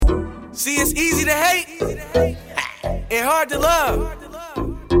See, it's easy to hate and hard to love.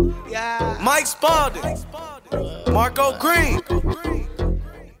 Mike Spalding, Marco Green,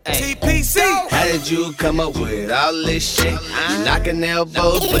 TPC. How did you come up with all this shit? You knocking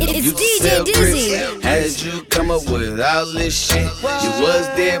elbows, but you used to sell bricks. How did you come up with all this shit? You was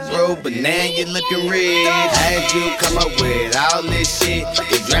dead broke, but now you looking rich. How did you come up with all this shit?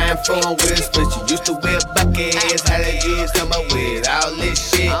 You drive foreign wheels, but you used to wear buckets. How did you come up with all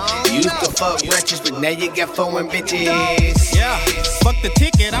this shit? You used to fuck wretches, but now you got foreign bitches. Yeah, fuck the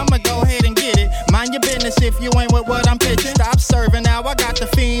ticket, I'ma go ahead and get it. Mind your business if you ain't with what I'm pitching. Stop serving now, I got the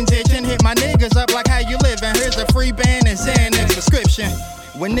fiends itching. Hit my niggas up like how you living. Here's a free band and Xanax prescription.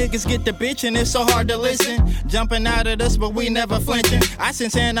 When niggas get the bitchin', it's so hard to listen. Jumping out of this, but we never flinching. I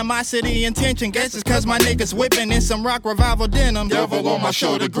sense animosity and tension. Guess it's cause my niggas whipping in some rock revival denim. Devil on my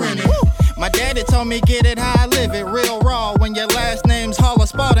shoulder grinning. My daddy told me get it how I live it, real raw. When your last name's Hall of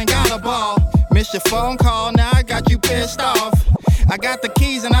Spalding, got a ball. Missed your phone call, now I got you pissed off. I got the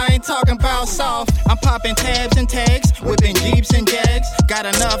keys and I ain't talking about soft. I'm popping tabs and tags, whipping Jeeps and Jags. Got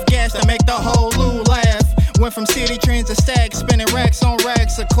enough gas to make the whole Lou laugh. Went from city trains to stacks, spinning racks on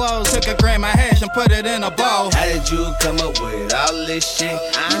racks of clothes. Took a gram of hash and put it in a bowl. How did you come up with all this shit?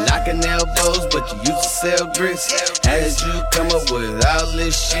 You knocking elbows, but you used to sell bricks. How did you come up with all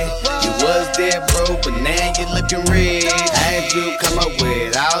this shit? You was dead broke, but now you looking rich. How did you come up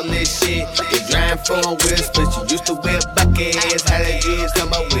with all this shit? You drive foreign wheels, but you used to wear buckets. How did you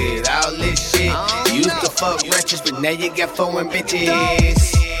come up with all this shit? You used to fuck wretches, but now you got foreign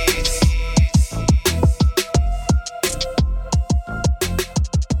bitches.